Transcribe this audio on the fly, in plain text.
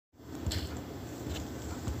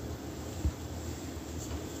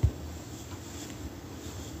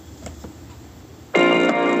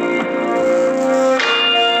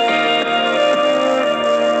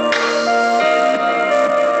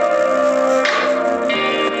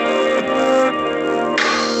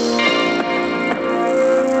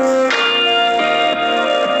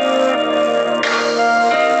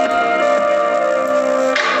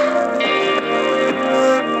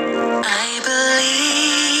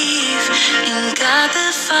God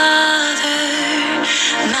the Father,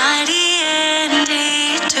 mighty and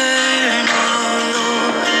eternal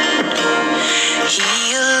Lord.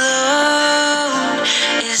 He alone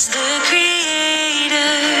is the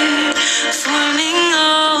Creator, forming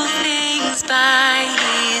all things by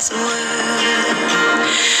His word.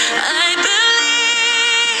 I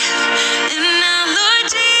believe in our Lord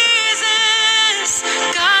Jesus,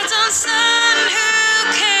 God's own Son, who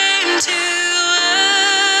came to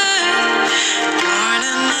earth, born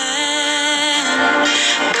of man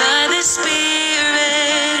by the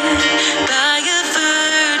Spirit, by a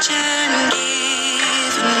virgin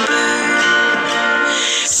given birth.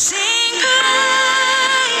 Sing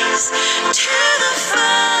praise to the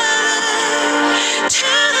Father,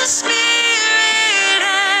 to the Spirit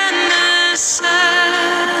and the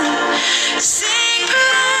Son. Sing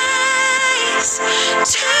praise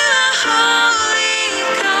to the Holy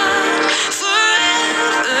God,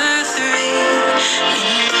 forever three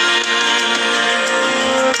in one.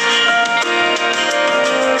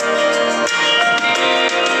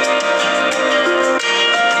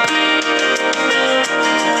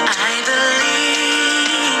 I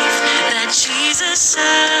believe that Jesus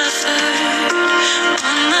suffered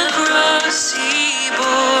on the cross, He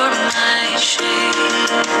bore my shame.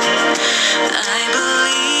 I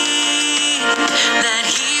believe that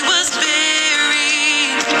He was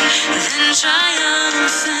buried, then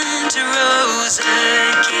triumphant rose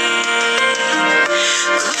again.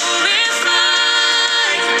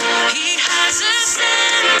 Glorified, He has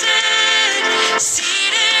ascended,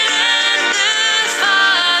 seated at the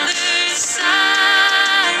Father's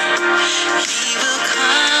side. He will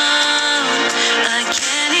come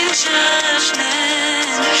again in judgment,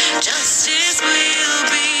 justice will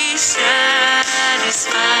be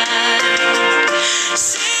satisfied.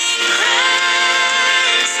 Sing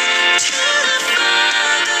praise to the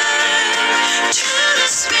Father, to the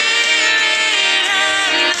Spirit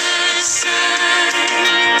and the Son.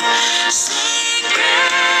 Sing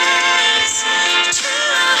praise to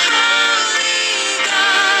the Holy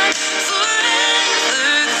God, forever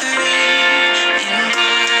three in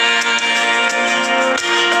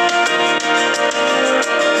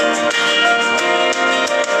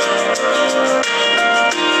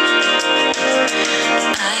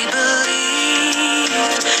I believe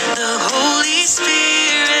the Holy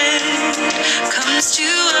Spirit comes to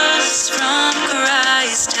us from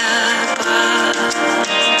Christ above.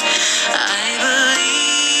 I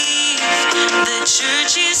believe the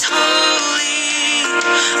Church is holy,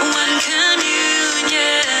 one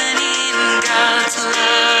communion in God's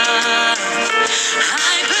love.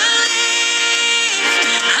 I believe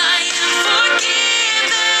I am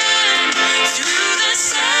forgiven through the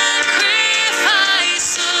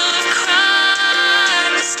sacrifice of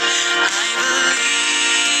Christ. I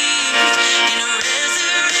believe in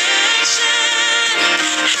resurrection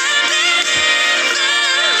and an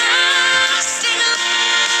everlasting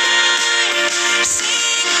life.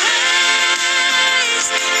 Sing praise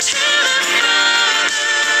to the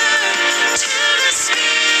Father, to the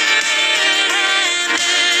Spirit and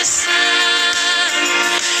the Son.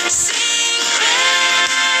 Sing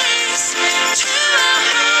praise to the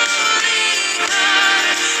Holy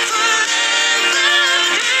God, forever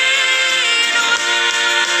three in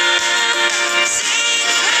one. Sing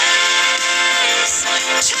praise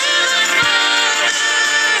to the Father,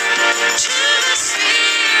 to the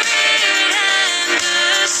Spirit and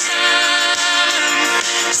the Son.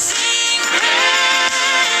 Sing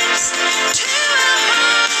praise to the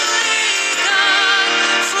Holy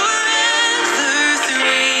God, forever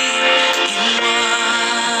three in one.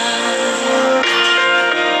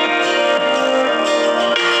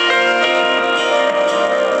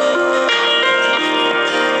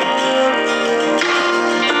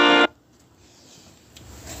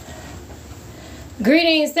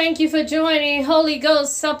 Greetings, thank you for joining Holy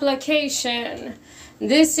Ghost Supplication.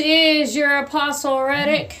 This is your Apostle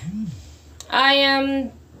Reddick. I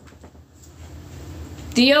am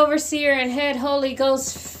the overseer and head Holy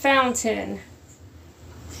Ghost fountain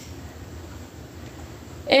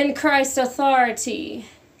in Christ's authority.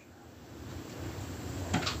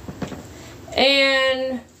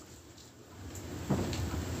 And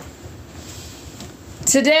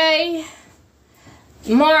today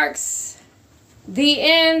marks the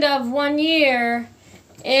end of 1 year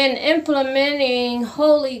in implementing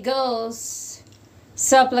Holy Ghost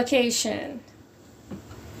supplication.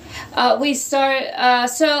 So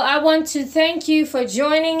I want to thank you for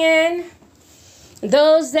joining in.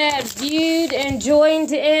 Those that viewed and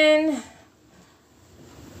joined in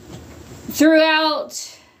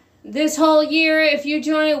throughout this whole year, if you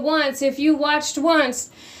joined once, if you watched once,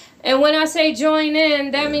 And when I say join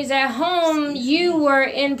in, that means at home you were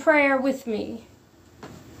in prayer with me.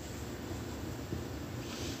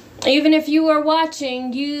 Even if you were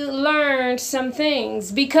watching, you learned some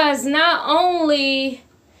things. Because not only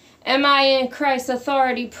am I in Christ's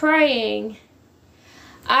authority praying,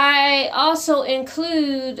 I also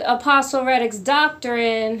include Apostle Reddick's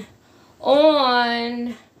doctrine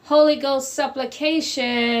on Holy Ghost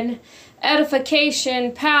supplication,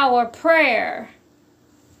 edification, power, prayer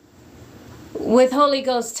with Holy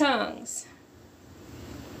Ghost tongues.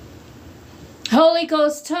 Holy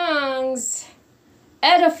Ghost tongues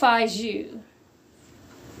edifies you.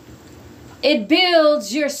 It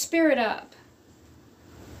builds your spirit up.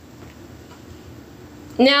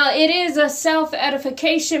 Now, it is a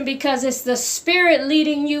self-edification because it's the Spirit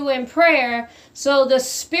leading you in prayer. So the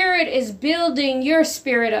Spirit is building your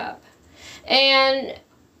spirit up. And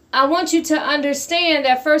I want you to understand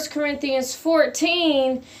that 1 Corinthians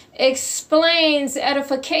 14 explains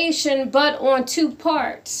edification, but on two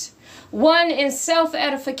parts. One in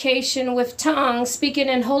self-edification with tongues, speaking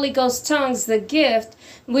in Holy Ghost tongues, the gift,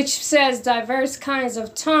 which says diverse kinds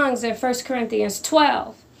of tongues in 1 Corinthians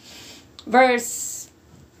 12, verse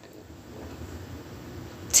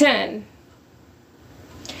 10.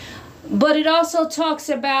 But it also talks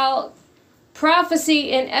about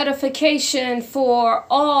prophecy and edification for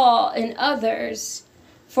all and others,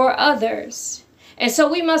 for others. And so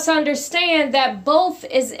we must understand that both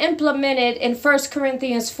is implemented in 1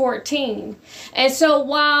 Corinthians 14. And so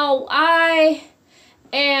while I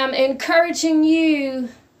am encouraging you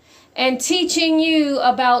and teaching you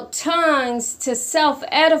about tongues to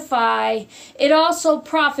self-edify, it also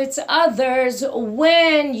profits others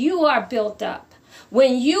when you are built up.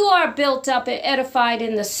 When you are built up and edified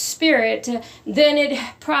in the Spirit, then it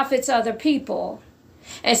profits other people.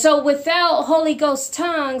 And so without Holy Ghost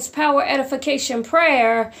tongues, power, edification,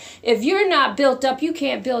 prayer, if you're not built up, you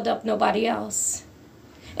can't build up nobody else.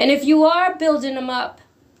 And if you are building them up,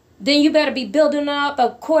 then you better be building them up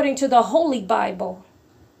according to the Holy Bible.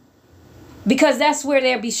 Because that's where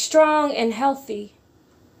they'll be strong and healthy.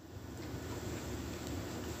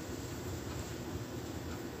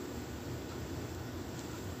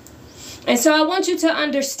 And so I want you to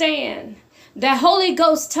understand that Holy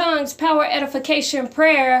Ghost tongues, power, edification,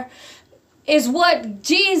 prayer is what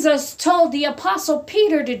Jesus told the Apostle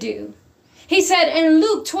Peter to do. He said in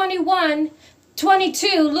Luke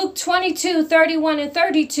 21:22, Luke 22:31 and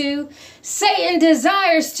 32, Satan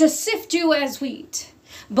desires to sift you as wheat.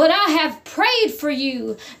 But I have prayed for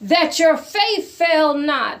you that your faith fail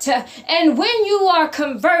not. And when you are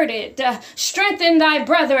converted, strengthen thy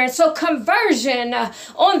brethren. So conversion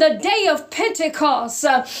on the day of Pentecost,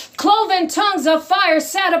 cloven tongues of fire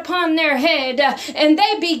sat upon their head, and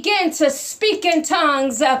they began to speak in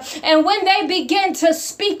tongues. And when they began to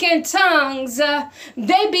speak in tongues,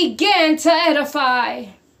 they began to edify.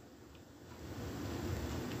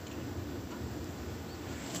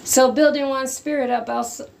 So building one's spirit up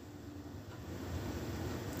also,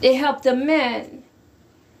 it helped the men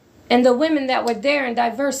and the women that were there in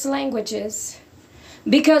diverse languages.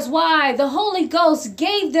 Because why? The Holy Ghost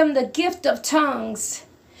gave them the gift of tongues.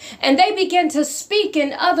 And they began to speak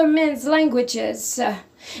in other men's languages.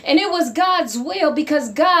 And it was God's will, because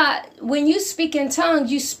God, when you speak in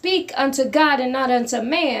tongues, you speak unto God and not unto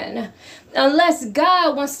man. Unless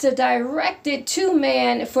God wants to direct it to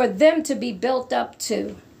man for them to be built up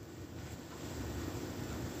to.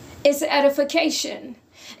 It's edification.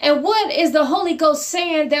 And what is the Holy Ghost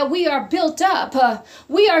saying? That we are built up.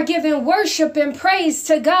 We are giving worship and praise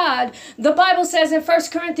to God. The Bible says in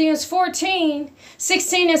 1 Corinthians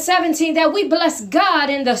 14:16 and 17 that we bless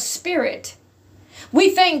God in the Spirit.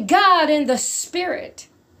 We thank God in the Spirit.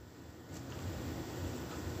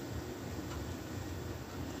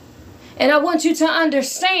 And I want you to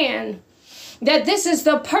understand that this is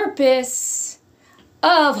the purpose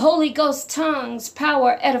of Holy Ghost tongues,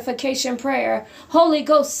 power, edification, prayer, Holy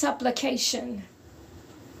Ghost supplication.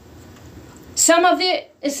 Some of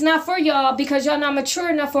it is not for y'all because y'all not mature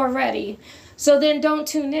enough already. So then don't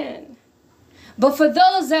tune in. But for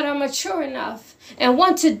those that are mature enough and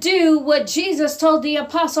want to do what Jesus told the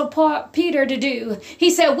Apostle Peter to do, he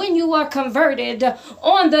said, when you are converted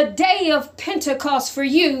on the day of Pentecost for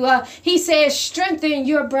you, he says, strengthen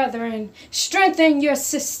your brethren, strengthen your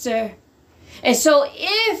sister. And so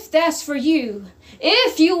if that's for you,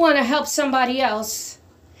 if you want to help somebody else,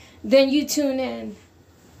 then you tune in.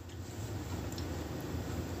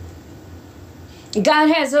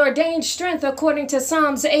 God has ordained strength according to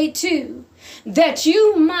Psalms 8:2, that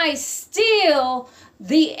you might steal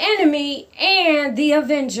the enemy and the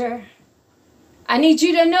avenger. I need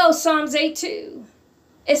you to know Psalms 8:2.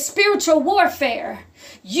 It's spiritual warfare.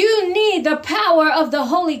 You need the power of the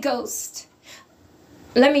Holy Ghost.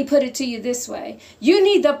 Let me put it to you this way. You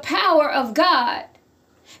need the power of God.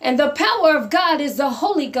 And the power of God is the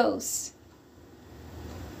Holy Ghost.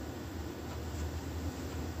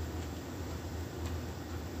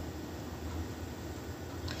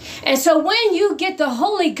 And so when you get the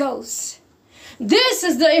Holy Ghost, this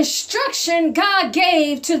is the instruction God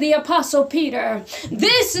gave to the Apostle Peter.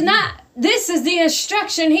 This is the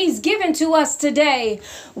instruction he's given to us today.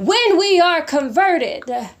 When we are converted,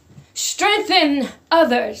 strengthen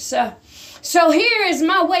others. So here is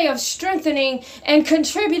my way of strengthening and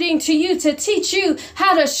contributing to you to teach you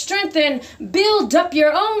how to strengthen, build up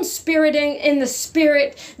your own spirit in the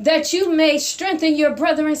spirit, that you may strengthen your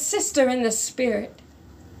brother and sister in the spirit.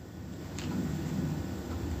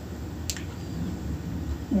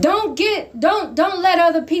 Don't let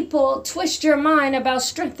other people twist your mind about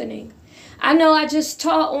strengthening. I know I just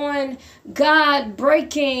taught on God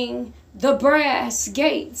breaking the brass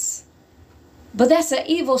gates, but that's an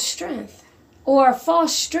evil strength or a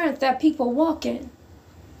false strength that people walk in.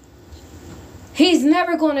 He's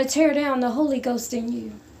never going to tear down the Holy Ghost in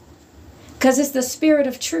you, because it's the Spirit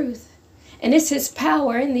of truth, and it's His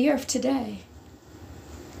power in the earth today.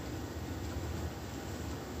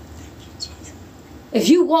 If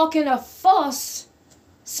you walk in a false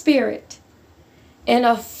spirit and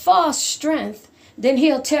a false strength, then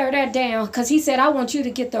He'll tear that down, because He said, I want you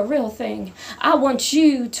to get the real thing. I want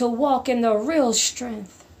you to walk in the real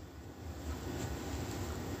strength.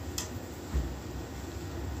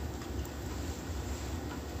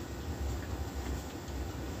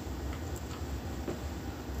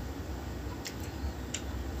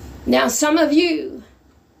 Now, some of you,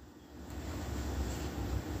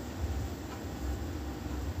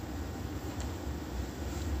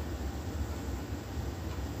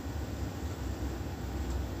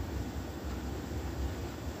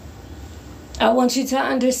 I want you to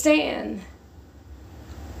understand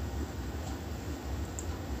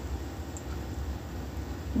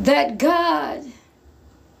that God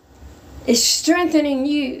is strengthening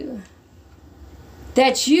you,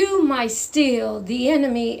 that you might steal the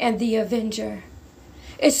enemy and the avenger.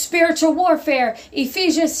 It's spiritual warfare.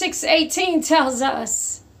 Ephesians 6:18 tells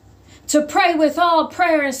us to pray with all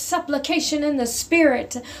prayer and supplication in the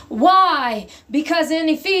Spirit. Why? Because in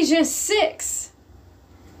Ephesians 6,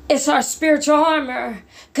 it's our spiritual armor.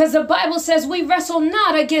 Because the Bible says we wrestle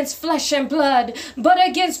not against flesh and blood, but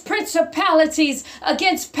against principalities,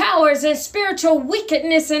 against powers and spiritual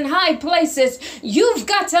wickedness in high places. You've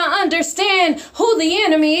got to understand who the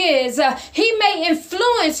enemy is. He may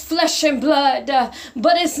influence flesh and blood,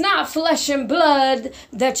 but it's not flesh and blood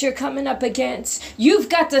that you're coming up against. You've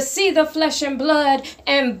got to see the flesh and blood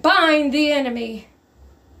and bind the enemy.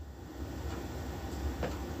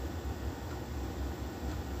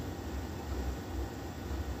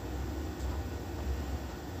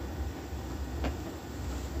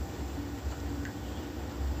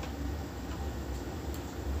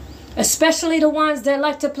 Especially the ones that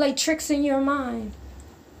like to play tricks in your mind.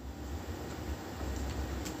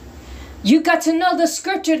 You got to know the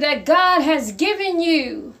scripture that God has given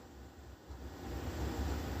you.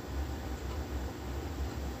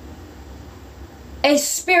 A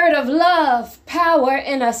spirit of love, power,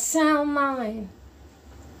 and a sound mind.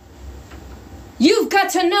 You've got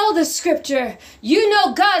to know the scripture. You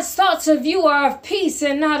know God's thoughts of you are of peace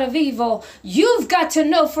and not of evil. You've got to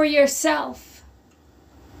know for yourself.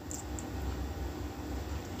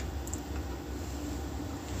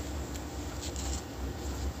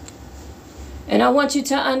 And I want you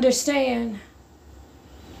to understand,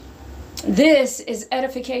 this is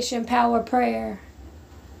edification power prayer.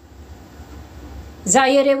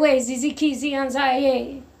 Zayere we zizikizi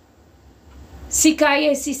anzaye.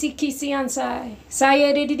 Sikaye sisikisi ansai.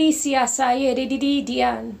 Sayere didisia sayere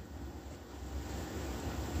dididian.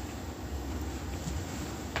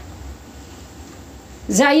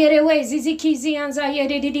 Zayere we zizikizi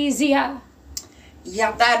anzayere didizia.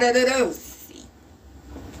 Yatadadadose.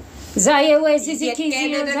 Zayewe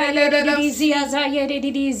zizikizi anzayere didizia zayere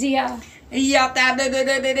didizia.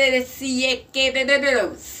 Yatadadadadose.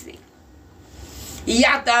 Yekedadadose.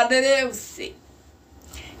 Yatadadadose.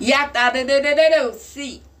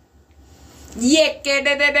 Yatadadadose.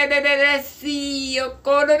 Yekedadadadose.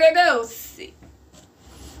 Yokodadadose.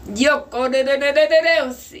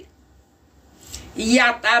 Yokodadadadose.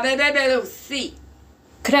 Yatadadadose.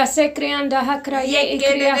 Krase krianda hakraye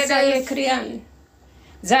ikriasa ye krian.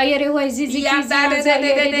 Zayere we zizikizi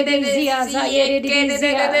zayere didizia zayere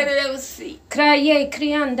didizia. Kraye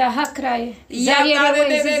krianda hakraye. Zayere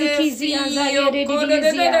we zizikizi zayere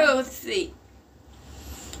didizia.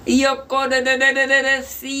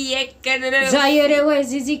 Yokodododododosi, ekedodosi. Zayerewe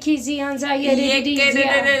zizikizi anzayeredizia.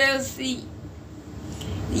 Yekedodododosi.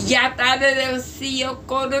 Yatadodosi,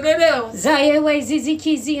 yokodododosi. Zayewe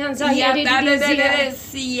zizikizi anzayeredizia.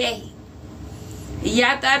 Yatadododosi.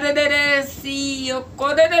 Yatadododosi,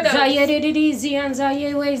 yokodododosi. Zayeredizia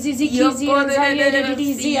zayewe zizikizi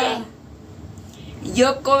anzayeredizia.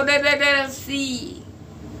 Yokodododosi.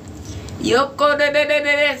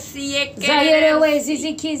 Yokodododosi, Zayerewe ekedodosi.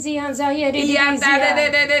 zizikizi anzayeredizia.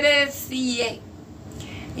 Yatadododosi.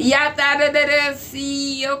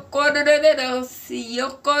 Yatadododosi, yokodododosi,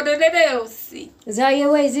 yokodododosi.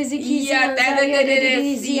 Zayewe zizikizi Yatadododosi,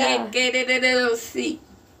 anzayeredizia. ekedodosi.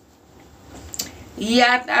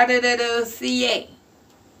 Yatadododosi,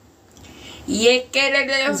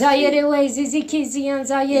 yekedodosi. Zayerewe zizikizi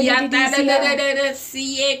anzayeredizia.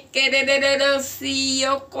 Yatadododosi, ekedodosi,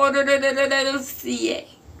 yokodododosi.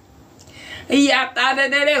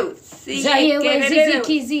 Yatadododosi, Zayewe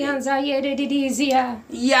zizikizi ekedodosi. anzayeredizia.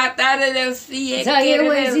 Yatadodosi,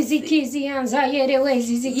 Zayewe ekedodosi. zizikizi anzayerewe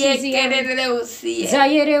zizikizi. Yekedodosi.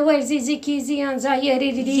 Zayerewe zizikizi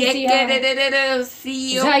anzayeredizia.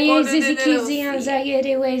 Yekedodosi, Zaye zizikizi yokododosi.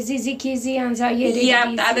 anzayerewe zizikizi anzayeredizia.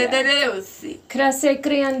 Yatadodosi. Krase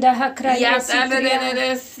krianda hakraye sikria.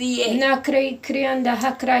 Yatadodosi. Nakre krianda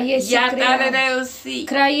hakraye sikria. Yatadodosi.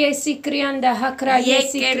 Kraye sikrianda hakraye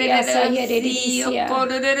sikria Yekedodosi, sayeredizia.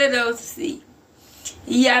 yokododosi.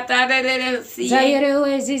 Yatadodosi.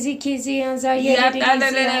 Zayerewe zizikizi anzayeredizia.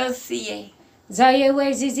 Yatadodosi.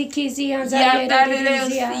 Zayewe zizikizi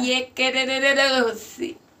anzayeredizia. Yatadodosi,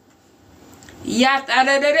 yekedodosi.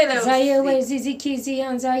 Yatadodosi. Zayewe zizikizi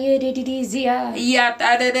anzayeredizia.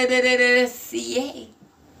 Yatadodosi.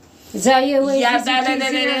 Zayewe zizikizi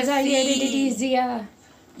Yatadodosi. anzayeredizia.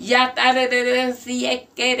 Yatadodosi,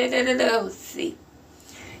 yekedodosi.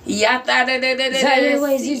 Yatadodosi.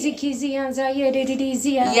 Zayewe zizikizi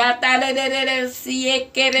anzayeredizia. Yatadodosi, Zayewe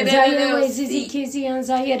yekedodosi. zizikizi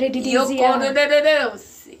anzayeredizia.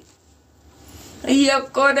 Yokododosi.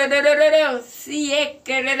 Yokododosi,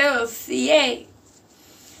 yekedodosi.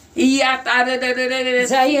 Yatadodosi.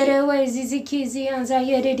 Zayerewe zizikizi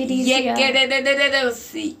anzayeredizia.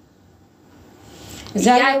 Yekedodosi.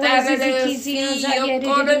 Zayewe zizikizi anzayeredizia.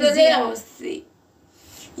 Yokododosi.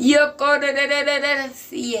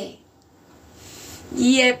 Yokododosi.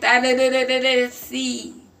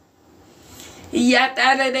 Yatadodosi.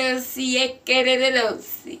 Yatadodosi,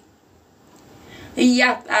 yekedodosi.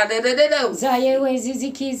 Yatadodosi. Zayewe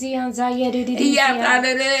zizikizi anzayeredizia.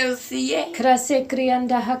 Yatadodosi. Krase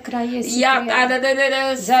krianda hakraye sikria.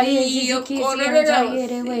 Yatadodosi. Zaye zizikizi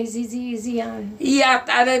anzayerewe Yokododosi. zizizia.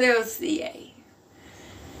 Yatadodosi.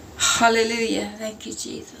 Hallelujah. Thank you,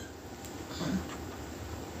 Jesus.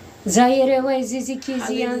 Zayerewe zizikizi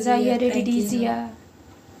Hallelujah. anzayeredizia.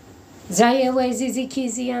 Zayewe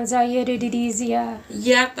zizikizi anzayeredizia. Krase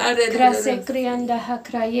Yatadodosi. krianda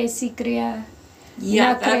hakraye sikria.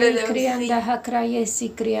 Nakre krianda hakraye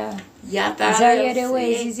sikria.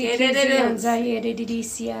 Zayerewe zizikizi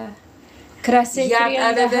anzayeredizia. Krase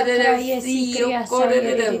krianda hakraye sikria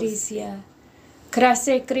sayeredizia.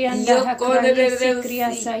 Krase krianda hakraye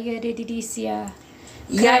sikria sayeredizia.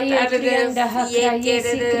 Kraye krianda hakraye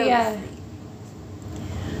sikria.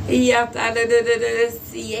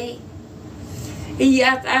 Yatadodosi.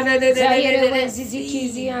 Zayerewe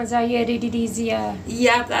zizikizi anzayeredizia.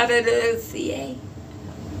 Yatadodosi.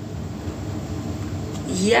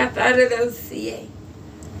 Yatadodosi.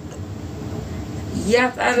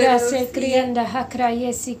 Krase krianda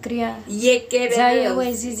hakraye sikria.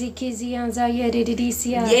 Zayewe zizikizi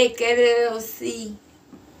anzayeredizia. Yekedodosi.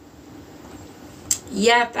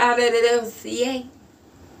 Yatadodosi.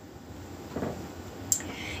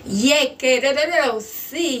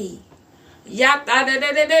 Yekedodosi.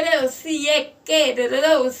 Yatadodosi.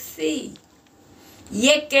 Yekedodosi.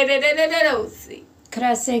 Yekedodosi.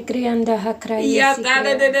 Krase krianda hakraye sikria.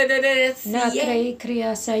 Yatadodosi. Nakre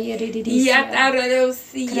kriya sayeredizia.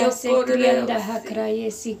 Yatadodosi. Krase krianda Yokododosi.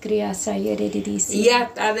 hakraye sikria sayeredizia.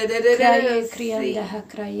 Kraye krianda Yatadodosi.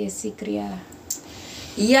 hakraye sikria.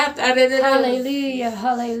 Yatadodosi. Hallelujah,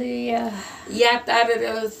 hallelujah,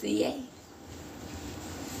 Yatadodosi.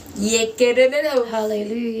 Yekedodosi.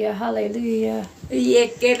 hallelujah, hallelujah.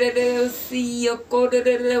 Yekedodosi.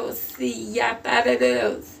 Yokododosi.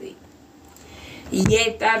 Yatadodosi.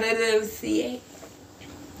 Yatadodosi.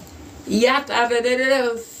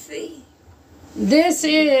 Yatadodosi. This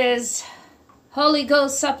is Holy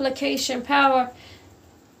Ghost supplication power,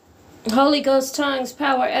 Holy Ghost tongues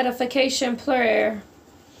power edification prayer.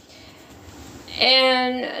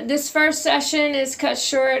 And this first session is cut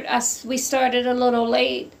short. We started a little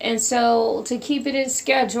late, and so to keep it in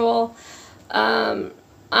schedule,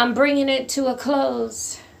 I'm bringing it to a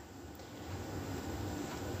close.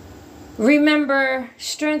 Remember,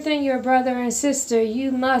 strengthen your brother and sister.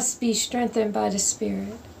 You must be strengthened by the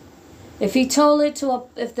Spirit. If he told it to,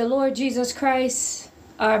 if the Lord Jesus Christ,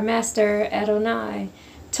 our Master Adonai,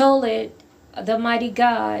 told it, the mighty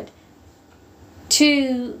God,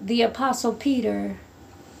 to the Apostle Peter,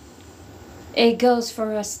 it goes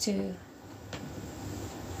for us too.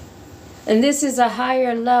 And this is a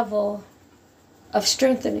higher level of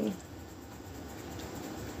strengthening.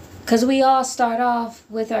 Because we all start off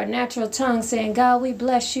with our natural tongue saying, God, we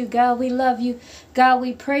bless you. God, we love you. God,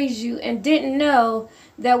 we praise you. And didn't know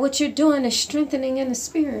that what you're doing is strengthening in the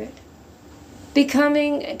Spirit.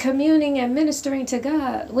 Becoming, communing, and ministering to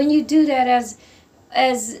God. When you do that,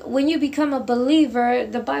 as when you become a believer,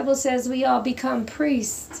 the Bible says we all become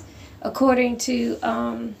priests, according to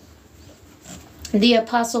the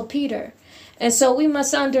Apostle Peter. And so we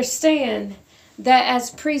must understand that as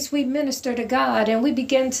priests, we minister to God, and we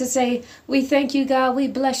begin to say, we thank you, God, we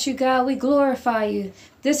bless you, God, we glorify you.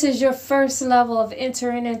 This is your first level of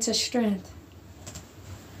entering into strength.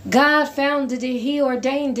 God founded it, he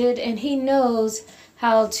ordained it, and he knows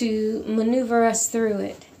how to maneuver us through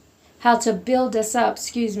it. How to build us up,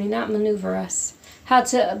 not maneuver us. How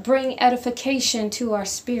to bring edification to our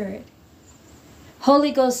spirit.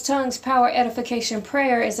 Holy Ghost tongues, power, edification,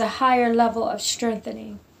 prayer is a higher level of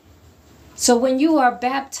strengthening. So when you are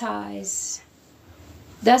baptized,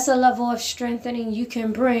 that's a level of strengthening you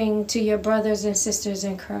can bring to your brothers and sisters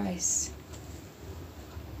in Christ.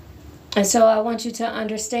 And so I want you to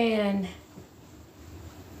understand,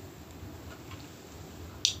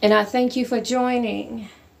 and I thank you for joining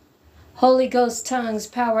Holy Ghost tongues,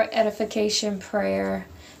 power, edification, prayer.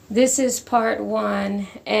 This is part 1,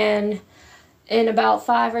 and in about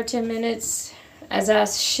 5 or 10 minutes, as I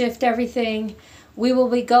shift everything, we will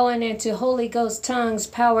be going into Holy Ghost tongues,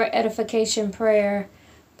 power, edification, prayer,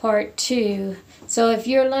 part 2. So if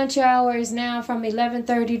your lunch hour is now from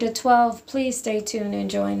 11:30 to 12, please stay tuned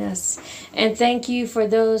and join us. And thank you for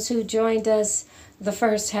those who joined us the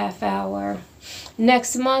first half hour.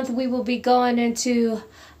 Next month, we will be going into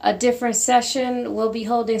a different session. We'll be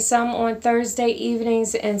holding some on Thursday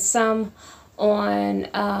evenings and some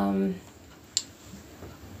on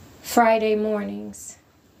Friday mornings.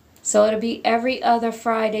 So it'll be every other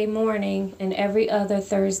Friday morning and every other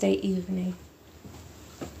Thursday evening.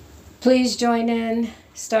 Please join in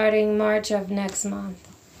starting March of next month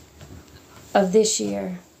of this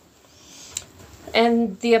year.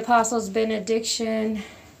 And the Apostles' benediction.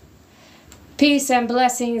 Peace and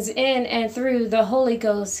blessings in and through the Holy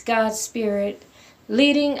Ghost, God's Spirit,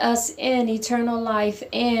 leading us in eternal life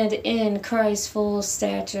and in Christ's full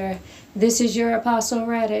stature. This is your Apostle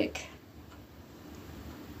Reddick,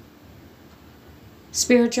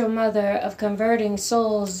 spiritual mother of Converting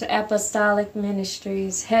Souls Apostolic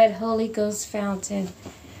Ministries, head Holy Ghost fountain.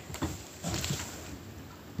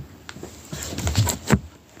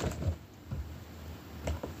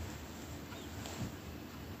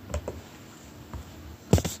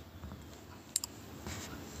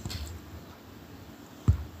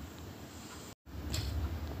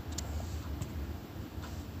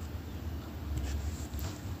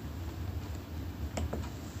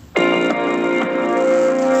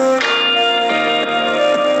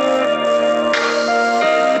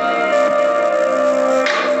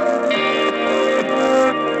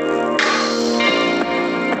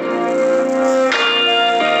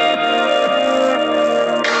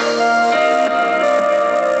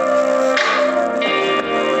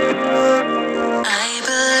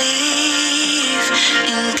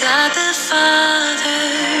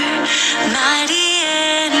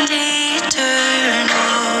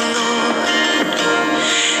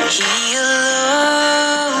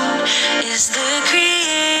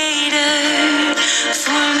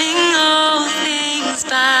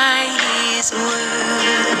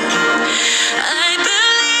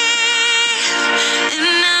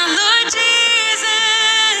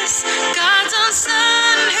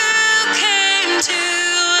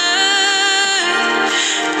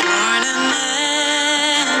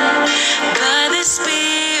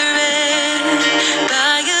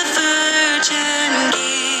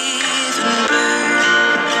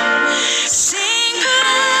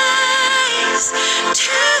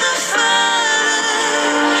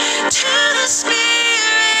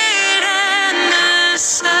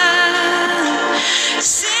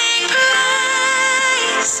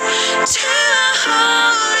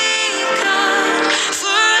 Holy God,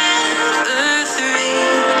 forever three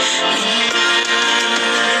in one.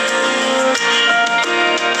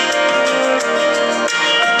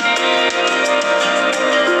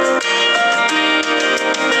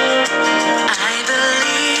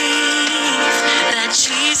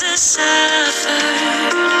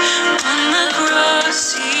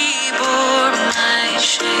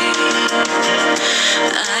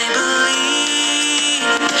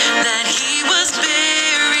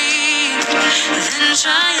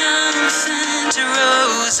 triumphant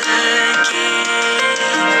rose again.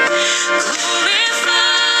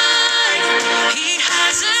 Glorified, he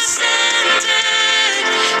has ascended,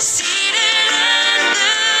 seated at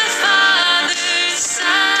the Father's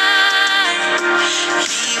side.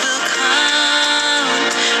 He will come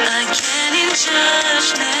again in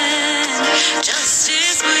judgment.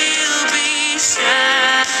 Justice will be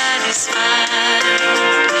satisfied.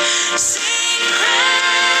 Sing praise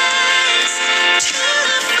to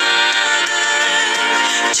the Father,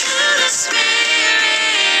 to the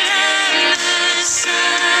Spirit and the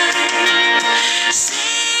Son.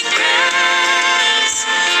 Sing praise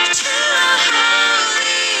to the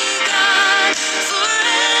Holy God,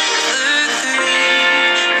 forever three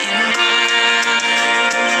in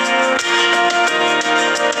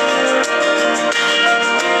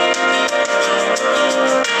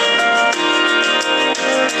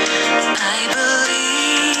I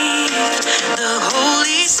believe the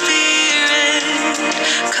Holy Spirit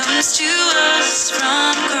comes to us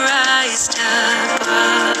from Christ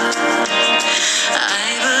above.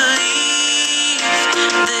 I believe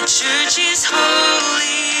the church is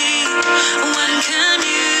holy, one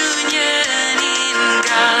communion in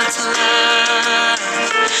God's love.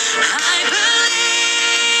 I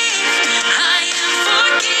believe I am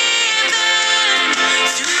forgiven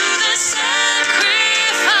through the sacrifice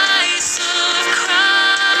of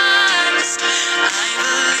Christ. I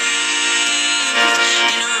believe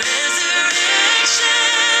in resurrection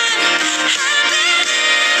and an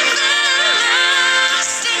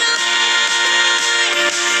everlasting life.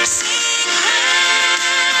 Sing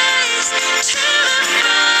praise to the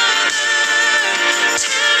Father,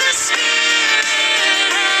 to the Spirit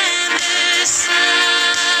and the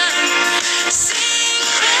Son. Sing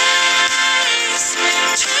praise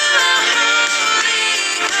to the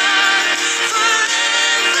Holy God,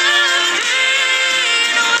 forever three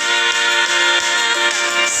in one.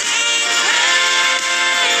 Sing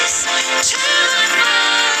praise to the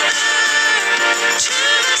Father, to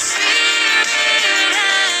the Spirit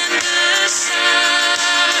and the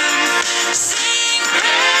Son. Sing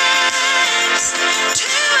praise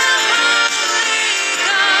to the Holy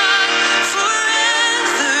God,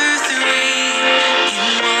 forever three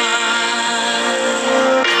in one.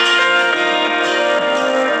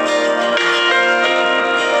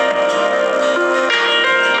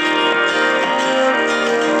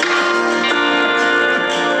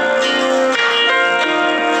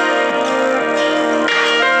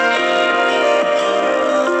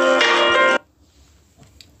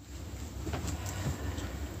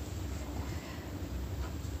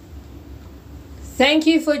 Thank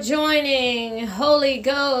you for joining Holy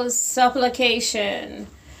Ghost Supplication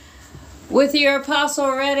with your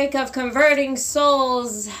Apostle Reddick of Converting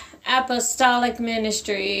Souls Apostolic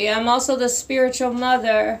Ministry. I'm also the spiritual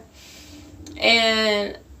mother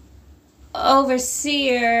and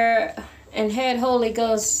overseer and head Holy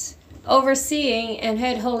Ghost, overseeing and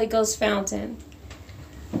head Holy Ghost fountain.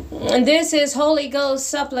 And this is Holy Ghost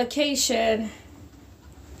Supplication.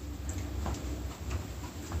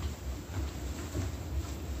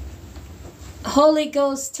 Holy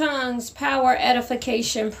Ghost Tongues Power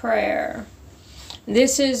Edification Prayer.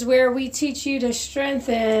 This is where we teach you to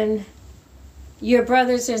strengthen your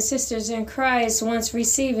brothers and sisters in Christ once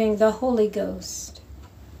receiving the Holy Ghost.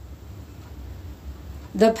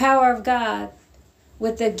 The power of God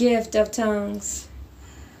with the gift of tongues.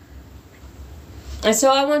 And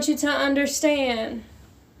so I want you to understand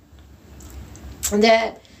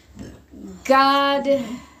that God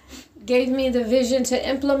gave me the vision to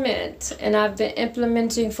implement, and I've been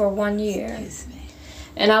implementing for 1 year.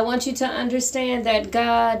 And I want you to understand that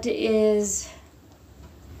God is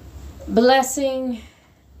blessing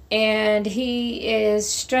and He is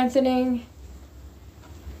strengthening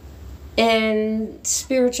in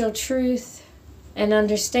spiritual truth and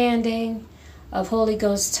understanding of Holy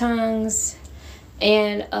Ghost tongues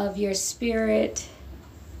and of your spirit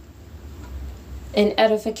and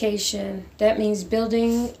edification. That means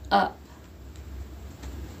building up.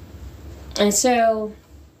 And so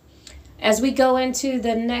as we go into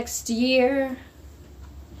the next year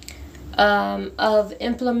of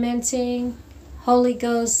implementing Holy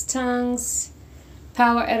Ghost tongues,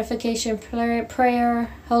 power edification prayer,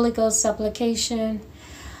 Holy Ghost supplication,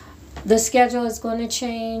 the schedule is going to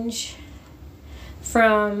change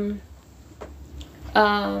from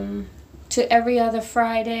to every other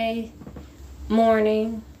Friday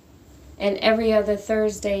morning and every other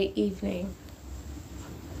Thursday evening.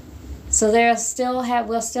 So we'll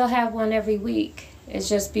still have one every week. It's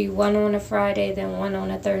just be one on a Friday, then one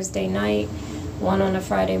on a Thursday night, one on a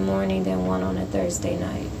Friday morning, then one on a Thursday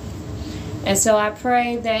night. And so I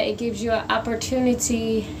pray that it gives you an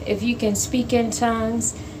opportunity, if you can speak in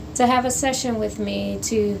tongues, to have a session with me,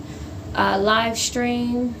 to live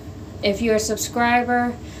stream. If you're a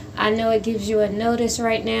subscriber, I know it gives you a notice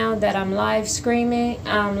right now that I'm live streaming.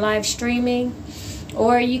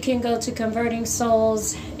 Or you can go to Converting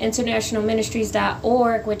Souls International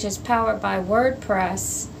Ministries.org, which is powered by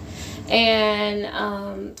WordPress,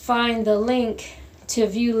 and find the link to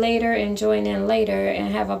view later and join in later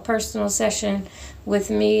and have a personal session with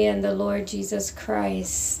me and the Lord Jesus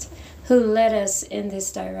Christ, who led us in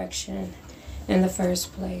this direction in the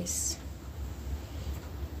first place.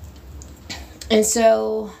 And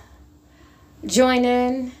so join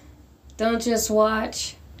in. Don't just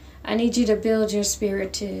watch. I need you to build your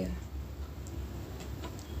spirit too.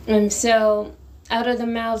 And so out of the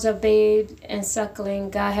mouths of babe and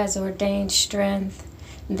suckling, God has ordained strength,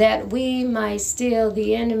 that we might steal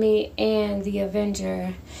the enemy and the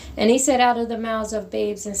avenger. And he said, out of the mouths of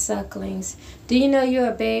babes and sucklings. Do you know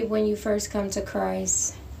you're a babe when you first come to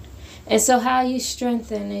Christ? And so how you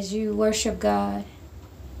strengthen is you worship God.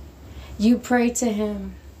 You pray to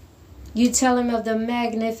him. You tell him of the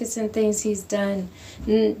magnificent things he's done.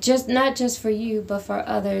 Not just for you, but for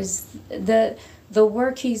others. The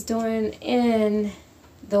work he's doing in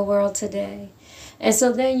the world today. And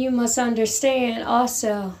so then you must understand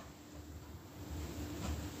also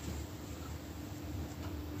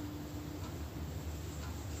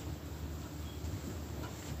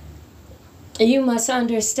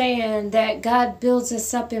that God builds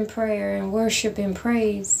us up in prayer and worship and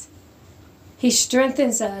praise. He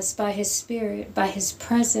strengthens us by his spirit, by his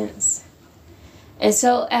presence. And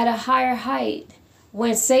so at a higher height,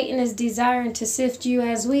 when Satan is desiring to sift you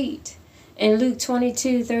as wheat, in Luke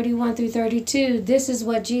 22:31-32, this is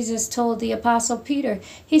what Jesus told the Apostle Peter.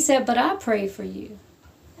 He said, but I pray for you.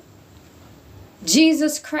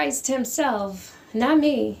 Jesus Christ himself, not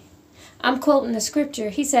me. I'm quoting the scripture.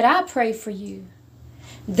 He said, I pray for you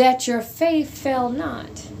that your faith fail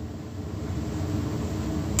not.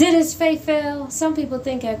 Did his faith fail? Some people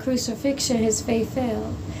think at crucifixion his faith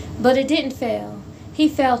failed, but it didn't fail. He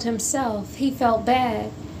failed himself. He felt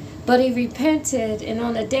bad, but he repented. And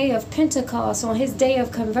on the day of Pentecost, on his day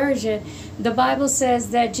of conversion, the Bible says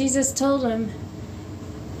that Jesus told him,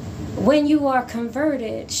 when you are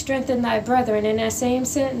converted, strengthen thy brethren, in that same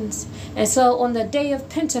sentence. And so on the day of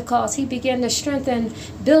Pentecost, he began to strengthen,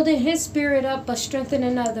 building his spirit up, but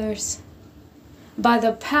strengthening others by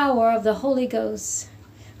the power of the Holy Ghost,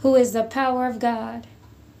 who is the power of God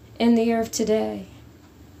in the earth today.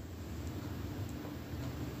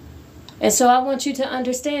 And so I want you to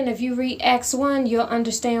understand, if you read Acts 1, you'll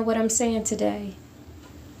understand what I'm saying today.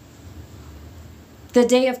 The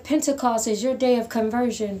day of Pentecost is your day of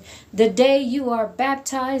conversion. The day you are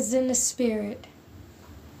baptized in the Spirit.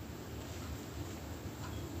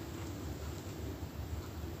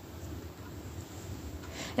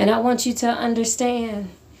 And I want you to understand,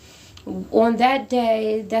 on that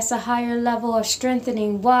day, that's a higher level of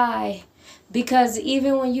strengthening. Why? Because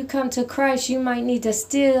even when you come to Christ, you might need to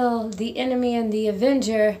steal the enemy and the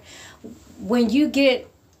avenger. When you get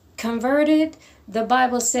converted, the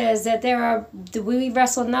Bible says that we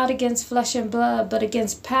wrestle not against flesh and blood, but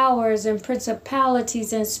against powers and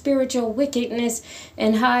principalities and spiritual wickedness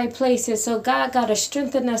in high places. So God got to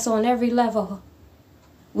strengthen us on every level.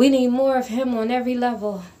 We need more of him on every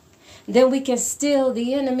level. Then we can steal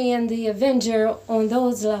the enemy and the avenger on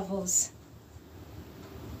those levels.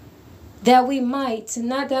 That we might,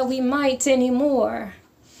 not that we might anymore,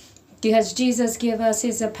 because Jesus gave us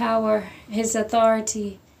his power, his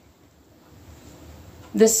authority.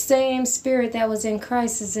 The same spirit that was in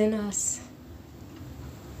Christ is in us.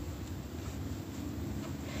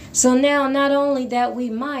 So now, not only that we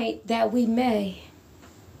might, that we may,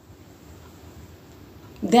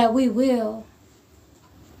 that we will,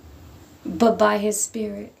 but by his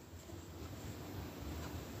spirit.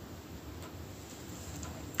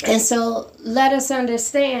 And so let us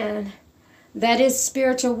understand that is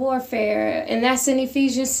spiritual warfare, and that's in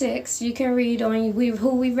Ephesians 6. You can read on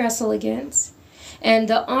who we wrestle against and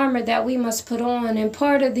the armor that we must put on. And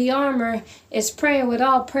part of the armor is praying with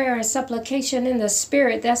all prayer and supplication in the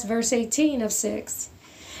Spirit. That's verse 18 of 6.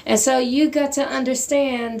 And so you got to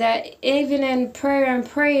understand that even in prayer and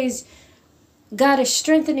praise, God is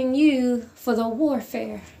strengthening you for the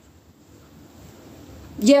warfare.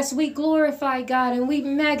 Yes, we glorify God and we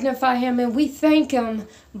magnify him and we thank him,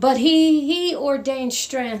 but he ordained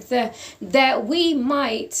strength that we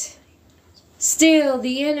might steal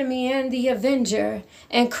the enemy and the avenger.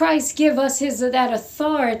 And Christ give us that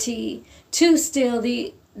authority to steal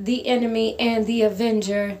the the enemy and the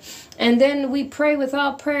avenger. And then we pray with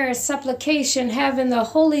all prayer and supplication, having the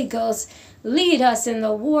Holy Ghost lead us in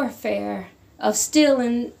the warfare of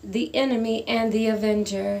stealing the enemy and the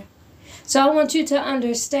avenger. So I want you to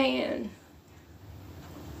understand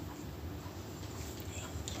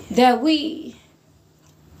that we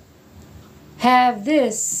have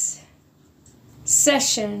this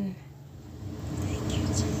session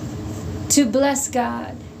to bless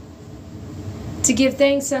God, to give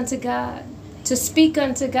thanks unto God, to speak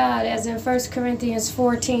unto God, as in 1 Corinthians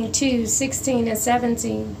 14:2, 16 and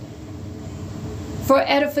 17. For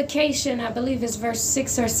edification, I believe it's verse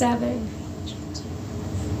 6 or 7.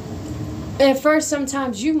 At first,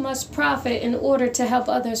 sometimes you must profit in order to help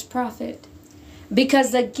others profit.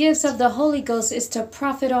 Because the gifts of the Holy Ghost is to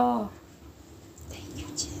profit all. Thank you,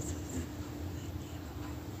 Jesus.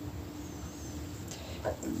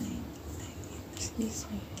 Excuse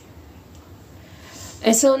me.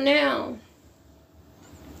 And so now,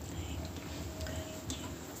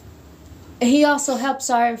 he also helps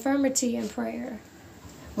our infirmity in prayer.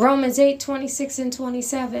 Romans 8:26 and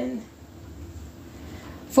 27.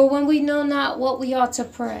 For when we know not what we ought to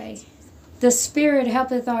pray, the Spirit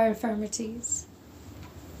helpeth our infirmities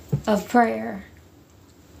of prayer.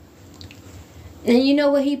 And you know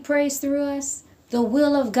what he prays through us? The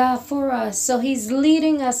will of God for us. So he's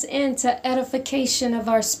leading us into edification of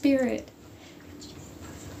our spirit.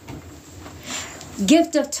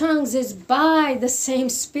 Gift of tongues is by the same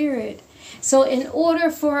Spirit. So in order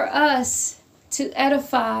for us to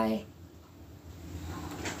edify,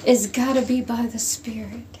 it's got to be by the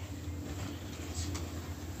Spirit.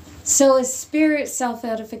 So it's Spirit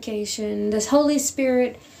self-edification. The Holy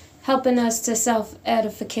Spirit helping us to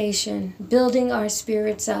self-edification, building our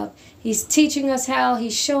spirits up. He's teaching us how,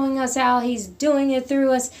 he's showing us how, he's doing it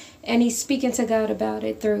through us, and he's speaking to God about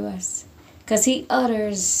it through us. Because he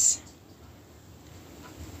utters.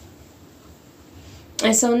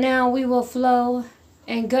 And so now we will flow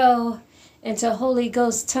and go into Holy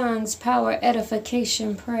Ghost tongues, power,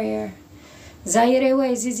 edification, prayer.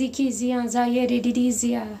 Zayerewe zizikizian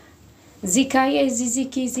zayedidizia. Zikaye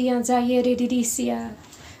zizikizian zayedidizia.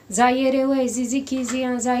 Zayerewe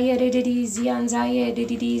zizikizian zayedidizia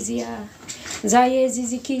zayedidizia. Zaye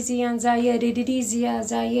zizikizian zayedidizia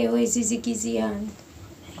zayewe zizikizian.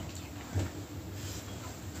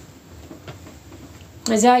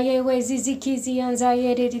 Zayewe zizikizian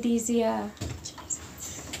zayedidizia.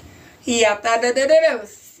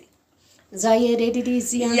 Yatadadadadasi.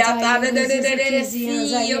 Zayedidizia Yatadadadadasi.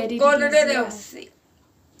 Yokodadadasi.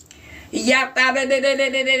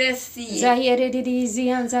 Yatadadadadasi.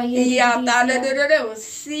 Zayedidizia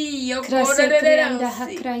Yatadadadadasi. Krasekrianda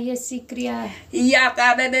Yokodadadasi. hakrayesikria.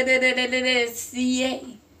 Yatadadadadasi.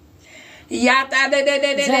 Zayewe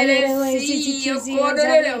Yatadadadadasi. zizikizia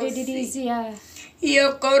Yokodadadasi. zayedidizia.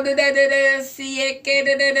 Yokodadadasi.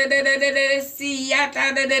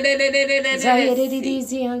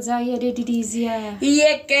 Zayedidizia zayedidizia.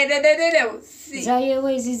 Yekedadadasi.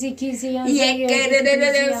 Zayewe zizikizia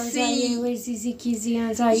Yekedadadasi. zayewe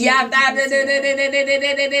zizikizia zayedidizia.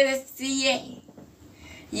 Yatadadadadasi.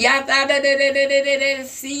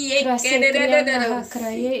 Yatadadadadasi. Krasekrianda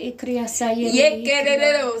hakraye ikria sayedidizia.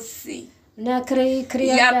 Yekedadadasi. Nakre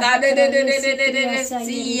krianda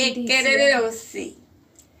Yatadadadadasi. Yekedadadasi.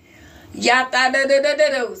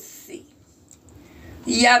 Yatadadadadasi.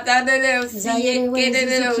 Yatadadadasi. Zayewe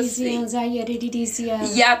Yekedadadasi. zizikizia zayedidizia.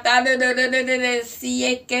 Yatadadadadasi.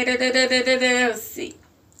 Yekedadadasi.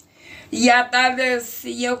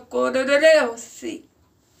 Yatadadasi. Yokodadadasi.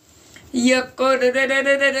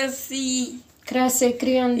 Yokodadadasi.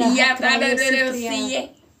 Krasekrianda hakraye sikria.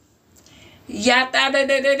 Yatadadadasi.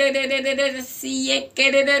 Yatadadadasi.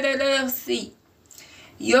 Yekedadadasi.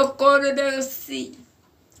 Yokodadadasi.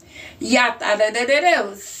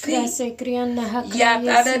 Yatadadadasi. Krasekrianda hakraye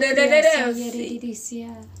Yatadadadasi. sayedidizia.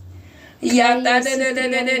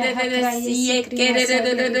 Yatadadadasi.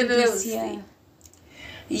 Yekedadadasi.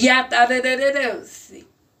 Yatadadadasi.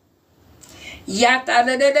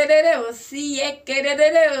 Yatadadadasi.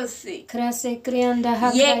 Yekedadadasi. Krasekrianda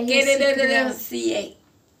hakraye sikria. Yekedadadasi.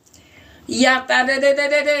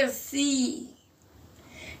 Yatadadadasi.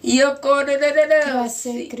 Yokodadadasi.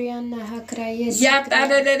 Krasekrianda hakraye sikria.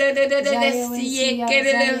 Yatadadadasi.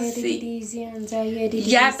 Yekedadasi.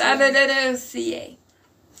 Yatadadadasi.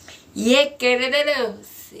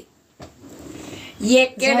 Yekedadasi.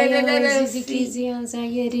 Yekedadasi.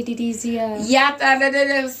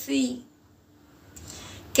 Yatadadasi.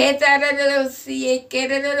 Ketadadasi.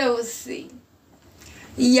 Yekedadasi.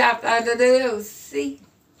 Yatadadasi.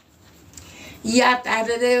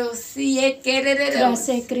 Yatareosi, Krase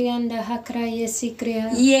ekereosi. krianda hakraye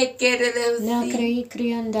sikriya. Yekereosi. Nakrei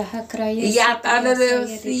krianda hakraye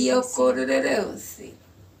Yatareosi, sikriya. yokoreosi.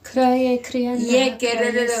 Kraye krianda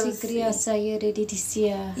hakraye sikriya Yekereosi.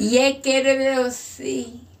 sayedidisiya. Yekereosi.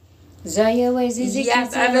 Zayewe zizikiziya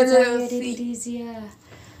Yatareosi. zayedidisiya.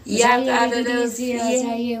 Yatareosi.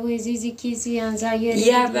 Zayewe zizikiziya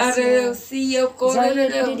Yatareosi,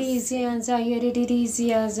 yokoreosi.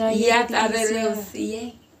 zayedidisiya.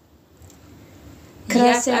 Yatareosi.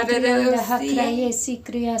 Krase krianda hakraye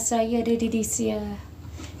sikriya sayedidisiya.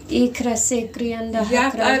 Ikrase krianda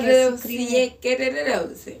hakraye sikriya.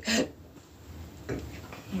 Yatareosi.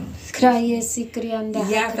 Kraye sikrianda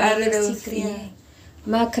hakraye sikriya.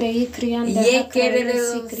 Makrei krianda hakraye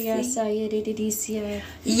sikriya sayedidisiya.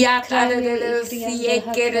 Yatareosi,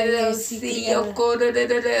 ekereosi,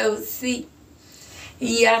 yokoreosi.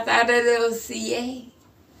 Yatareosi.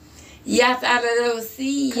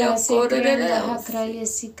 Yatareosi, Krase krianda yokoreosi. hakraye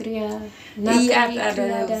sikriya. Nakrei krianda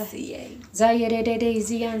Yatareosi.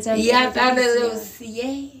 zayedidisiya zayedidisiya.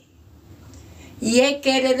 Yatareosi.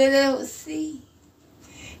 Yekereosi.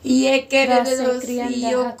 Krase Yekereosi,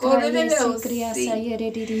 krianda hakraye sikriya yokoreosi.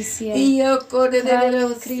 sayedidisiya.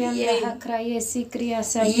 Yokoreosi. Krianda hakraye sikriya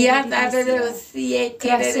sayedidisiya. Yatareosi,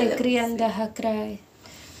 Krase ekereosi. krianda hakraye.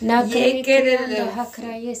 Nakrei krianda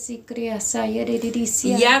hakraye sikriya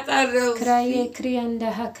sayedidisiya. Kraye Yatareosi.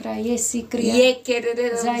 krianda hakraye sikriya.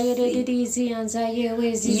 Yekereosi. Zayedidisiya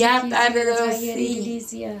zayewe zizikiziya Yatareosi.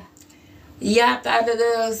 zayedidisiya.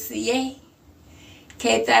 Yatareosi.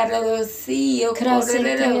 Ketareosi, Krase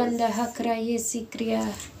krianda yokoreosi. hakraye sikriya.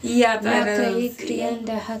 Nakrei Yatareosi.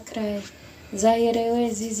 krianda hakraye. Zayewe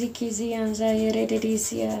zizikiziya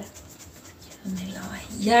zayedidisiya.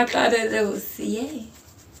 Yatareosi.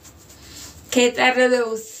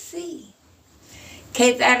 Ketareosi.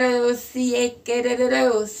 Ketareosi,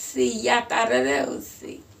 ekereosi.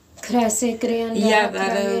 Yatareosi. Krase krianda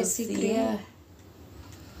hakraye sikriya.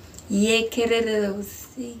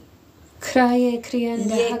 Yekereosi. Kraye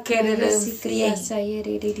krianda hakraye Yekereosi. sikriya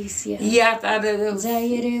sayedidisiya. Yatareosi.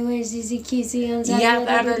 Zayewe zizikiziya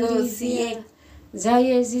Yatareosi. zayedidisiya.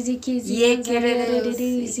 Zaye zizikiziya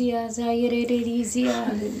Yekereosi. zayedidisiya.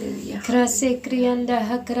 Hallelujah. Krase krianda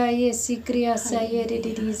hakraye sikriya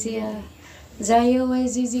sayedidisiya. Zayewe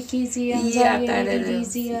zizikiziya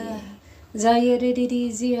zayedidisiya.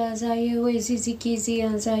 Zayedidisiya zayewe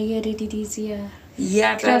zizikiziya zayedidisiya.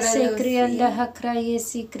 Krase krianda Yatareosi. hakraye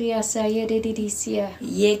sikriya sayedidisiya.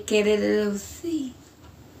 Yekereosi.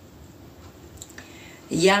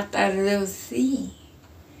 Yatareosi.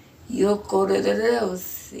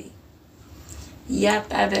 Yokoreosi. Krase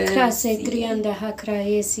Yatareosi. krianda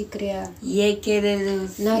hakraye sikriya.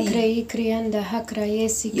 Yekereosi. Nakrei krianda hakraye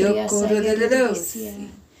sikriya sayedidisiya. Yokoreosi.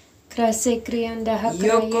 Krase krianda hakraye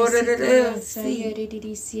Yokoreosi. sikriya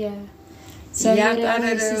sayedidisiya. Zayewe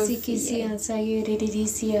Yatareosi. zizikiziya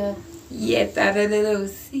sayedidisiya.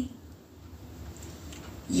 Yatareosi.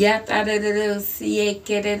 Yatareosi.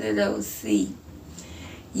 Yekereosi.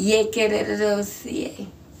 Yekereosi.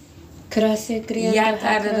 Krase krianda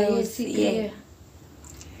hakraye Yatareosi. sikriya.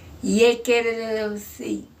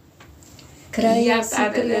 Yekereosi. Kraye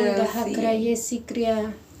sikrianda hakraye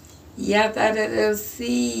sikriya.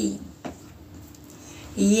 Yatareosi.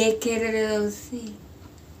 Yekereosi.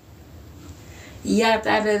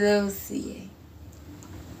 Yatareosi.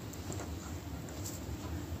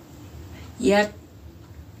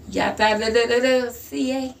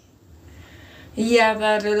 Yatareosi.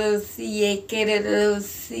 Yatareosi.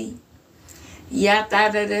 Yekereosi.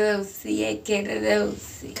 Yatareosi.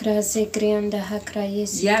 Yekereosi. Krase krianda hakraye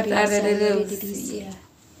sikriya sayedidisiya.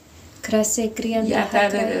 Krase krianda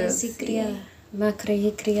hakraye sikriya.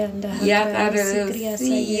 Makrei krianda hakraye sikriya Yatareosi.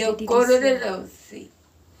 sayedidisiya. Yokoreosi.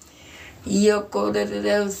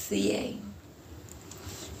 Yokoreosi.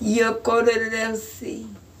 Yokoreosi.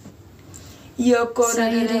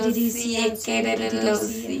 Yokoreosi.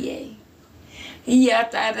 Yekereosi.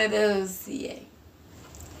 Yatareosi.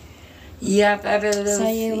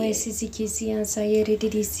 Zayewe Yatareosi. zizikiziya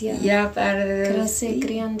sayedidisiya. Krase Yatareosi.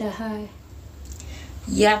 krianda hai.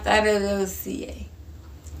 Yatareosi.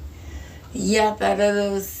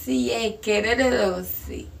 Yatareosi.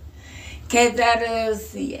 Yekereosi.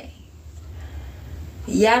 Ketareosi.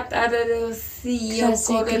 Yatareosi.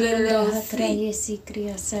 Krase krianda Yokoreosi. hakraye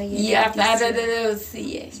sikriya sayedidisiya.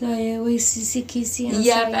 Yatareosi. Zayewe zizikiziya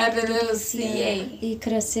Yatareosi. sayedidisiya.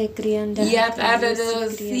 Ikrase krianda hakraye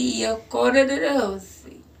sikriya. Yatareosi.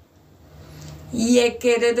 Yokoreosi.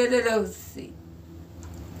 Yekereosi.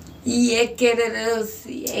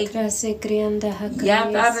 Yekererosi. Krase krianda hakraye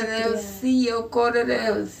Yatarerosi.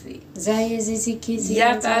 Yokorerosi. Zaye zizikizi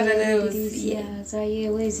Yatarerosi. Zaye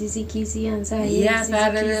we zizikizi Zaye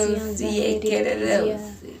Yatarerosi. Zaye Yekererosi.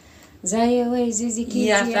 Zaye we zizikizi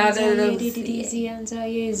Yatarerosi.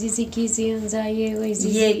 Zaye zizikizi Zaye we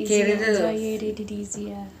zizikizi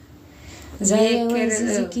Yekererosi. Zaye we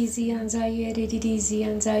zizikizi Zaye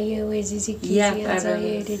Zaye we zizikizi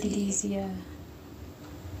Zaye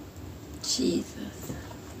Jesus.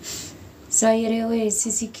 Zaire we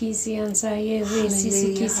zizikizi Zaye we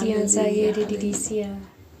zizikizi Zaye Zaye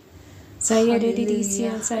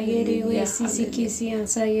we zizikizi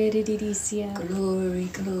Zaye Glory,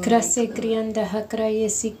 glory. Krase glory. krianda hakraye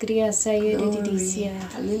sikriya Zaye Glory.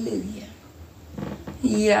 Hallelujah.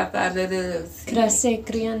 Yatarerosi. Krase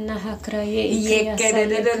kriana hakraye ikriya Zaye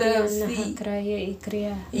kriana hakraye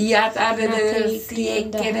ikriya Yatarerosi.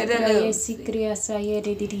 Yekererosi. sikriya Zaye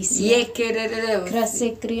Yekererosi. Krase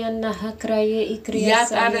kriana hakraye ikriya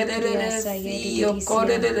Yatarerosi.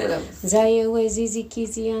 Yokorerosi. Zaye we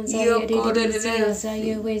zizikizian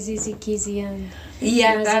Zaye we zizikizian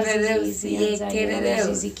Yatarerosi.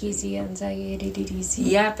 zizikizian Zaye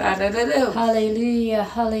Yatarerosi. Hallelujah,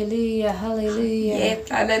 hallelujah, hallelujah.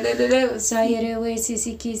 Yatarerosi. Zaire we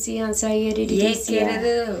zizikizian Zaye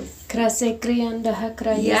Yekererosi. Krase krianda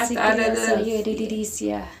hakraye sikriya Zaye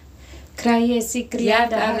Kraye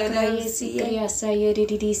sikrianda hakraye sikriya Zaye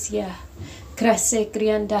Krase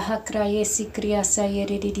krianda hakraye sikriya Zaye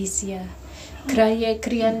Kraye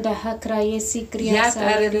krianda hakraye sikriya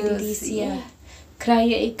Zaye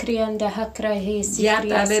Kraye krianda hakraye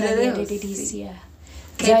sikriya Zaye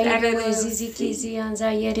Zaire we zizikizian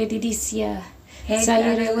Zaye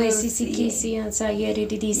Zaire we zizikizian Zaye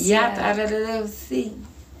Yatarerosi.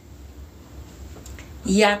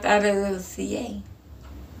 Yatarerosi.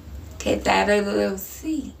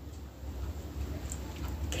 Ketarerosi.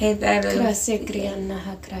 Krase kriana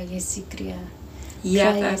hakraye sikriya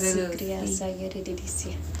Kraye sikriya Yatarerosi. Zaye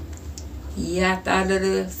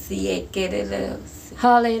Yatarerosi. Yekererosi.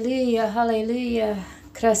 Hallelujah, hallelujah.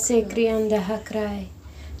 Krase krianda hakrai.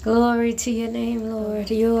 Glory to your name, Lord.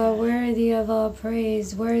 You are worthy of all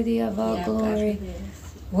praise, worthy of all glory,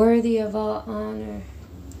 worthy of all honor.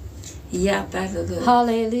 Yatarerosi.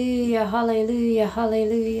 Hallelujah, hallelujah,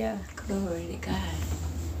 hallelujah. Glory to God.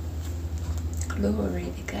 Glory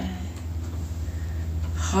to God.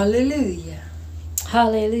 Hallelujah.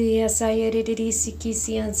 Hallelujah. Sayedidisi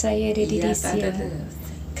kisian sayedidisia. Yatarerosi.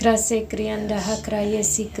 Krase krianda hakraye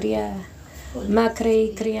sikria. Makre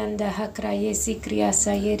krianda hakraye sikria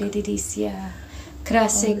sayedidisia.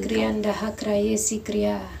 Krase krianda hakraye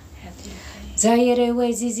sikria. Zayere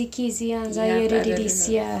we zizikizian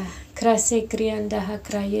zayedidisia. Krase krianda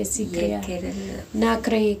hakraye sikria.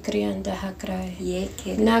 Nakre krianda hakray.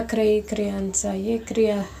 Nakre kriansa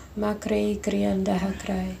yekria. Makre krianda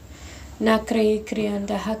hakray. Nakre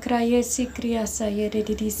krianda hakraye sikria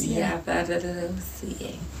sayedidisia.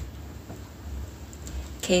 Yatarerosi.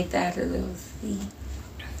 Ketarerosi.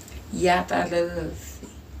 Yatarerosi.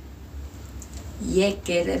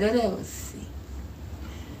 Yekererosi.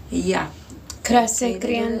 Ya. Krase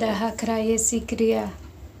krianda hakraye sikria.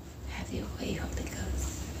 Have your way, Holy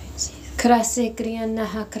Ghost. Jesus. Krase krianda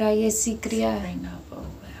hakraye sikria. Bring up, oh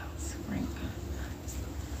wells. Bring up.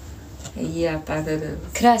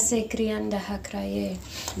 Yatarerosi. Krase krianda hakraye.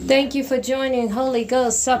 Thank you for joining Holy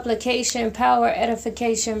Ghost Supplication, Power,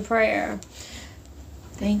 Edification, Prayer.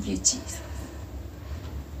 Thank you, Jesus.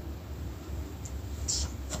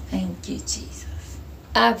 Thank you, Jesus.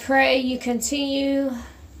 I pray you continue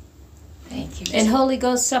Thank you, in Jesus. Holy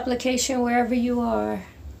Ghost Supplication wherever you are.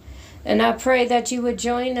 And I pray that you would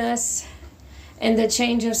join us in the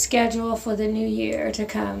change of schedule for the new year to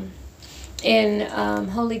come in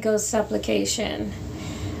Holy Ghost Supplication.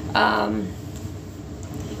 Thank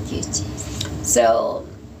you, Jesus. So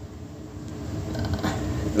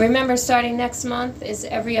remember, starting next month is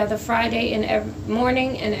every other Friday and every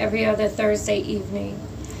morning and every other Thursday evening.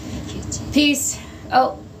 Thank you, Jesus. Peace.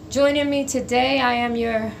 Oh, joining me today, I am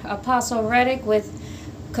your Apostle Reddick with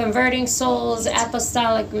Converting Souls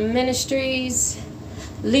Apostolic Ministries,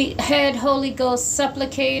 Head Holy Ghost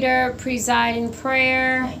Supplicator, Presiding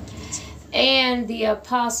Prayer, Thank you, Jesus. and the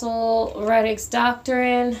Apostle Reddick's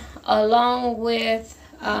Doctrine, along with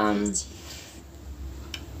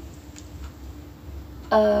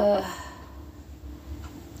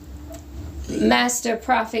Master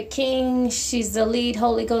Prophet King. She's the lead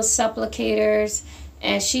Holy Ghost Supplicators,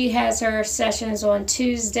 and she has her sessions on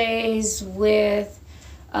Tuesdays with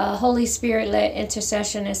Holy Spirit-led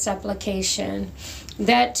intercession and supplication.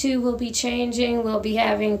 That too will be changing. We'll be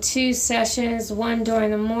having 2 sessions, one during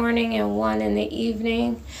the morning and one in the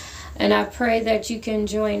evening. And I pray that you can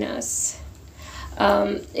join us.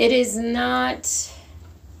 It is not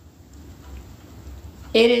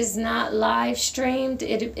live streamed.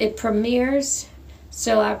 It premieres.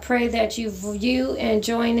 So I pray that you view and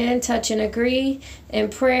join in, touch and agree in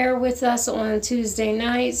prayer with us on Tuesday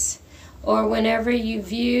nights, or whenever you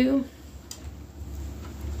view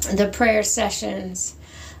the prayer sessions.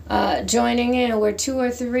 Joining in where 2 or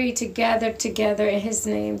 3 together in his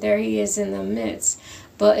name, there he is in the midst.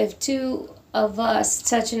 But if 2 of us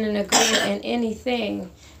touching and agreeing in anything,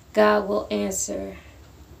 God will answer.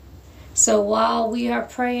 So while we are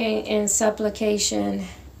praying in supplication,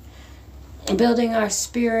 building our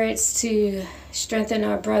spirits to strengthen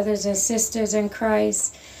our brothers and sisters in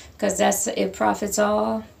Christ, because it profits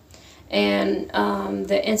all, and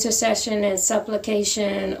the intercession and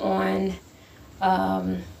supplication on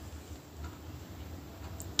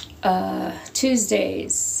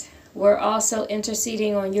Tuesdays, we're also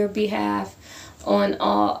interceding on your behalf on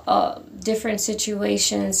all different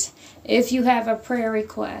situations. If you have a prayer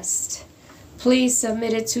request, please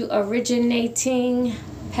submit it to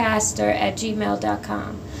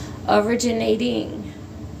originatingpastor@gmail.com.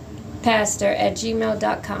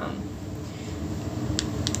 originatingpastor@gmail.com.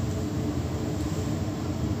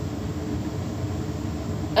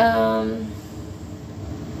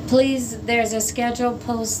 Please, there's a schedule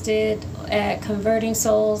posted at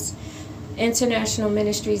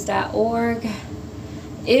convertingsoulsinternationalministries.org.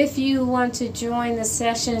 If you want to join the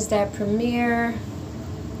sessions that premiere,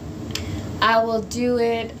 I will do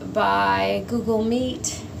it by Google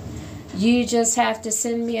Meet. You just have to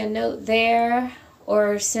send me a note there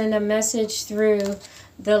or send a message through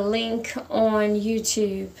the link on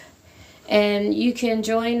YouTube. And you can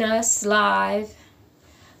join us live,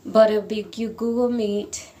 but it'll be Google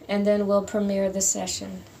Meet, and then we'll premiere the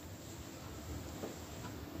session.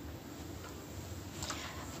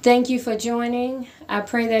 Thank you for joining. I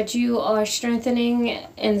pray that you are strengthening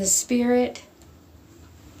in the spirit.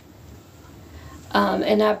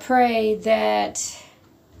 And I pray that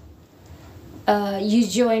you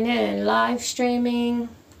join in live streaming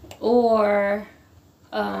or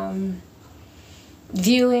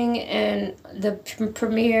viewing and the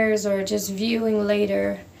premieres, or just viewing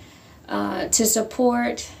later to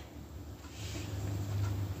support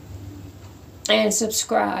and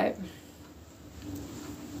subscribe.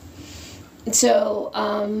 So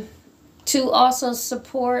to also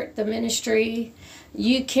support the ministry,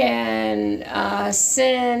 you can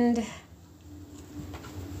send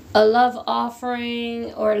a love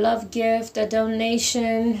offering or love gift, a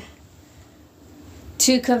donation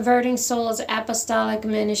to Converting Souls Apostolic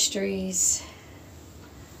Ministries,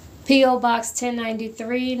 P.O. Box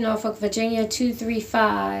 1093, Norfolk, Virginia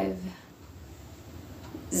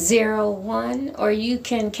 23501, or you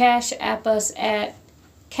can Cash App us at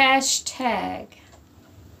 #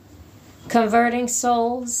 Converting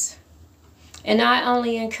Souls. And I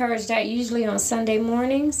only encourage that usually on Sunday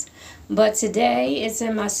mornings, but today it's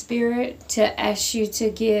in my spirit to ask you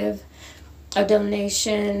to give a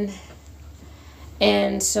donation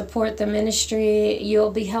and support the ministry.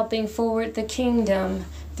 You'll be helping forward the kingdom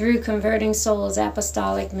through Converting Souls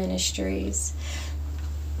Apostolic Ministries.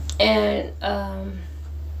 And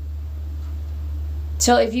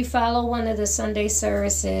so if you follow one of the Sunday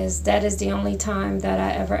services, that is the only time that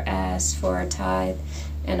I ever ask for a tithe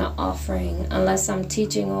and an offering, unless I'm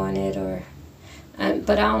teaching on it, or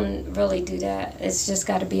but I don't really do that. It's just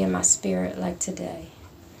got to be in my spirit, like today.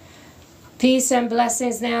 Peace and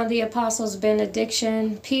blessings now, the Apostles'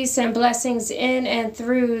 benediction. Peace and blessings in and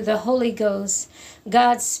through the Holy Ghost,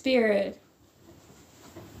 God's Spirit,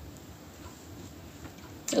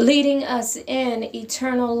 leading us in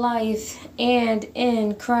eternal life and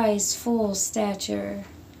in Christ's full stature.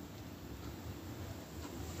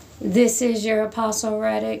 This is your Apostle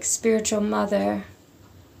Reddick, spiritual mother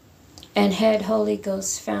and head Holy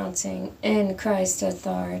Ghost fountain in Christ's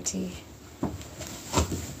authority.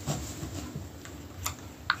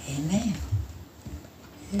 Amen.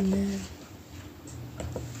 Amen.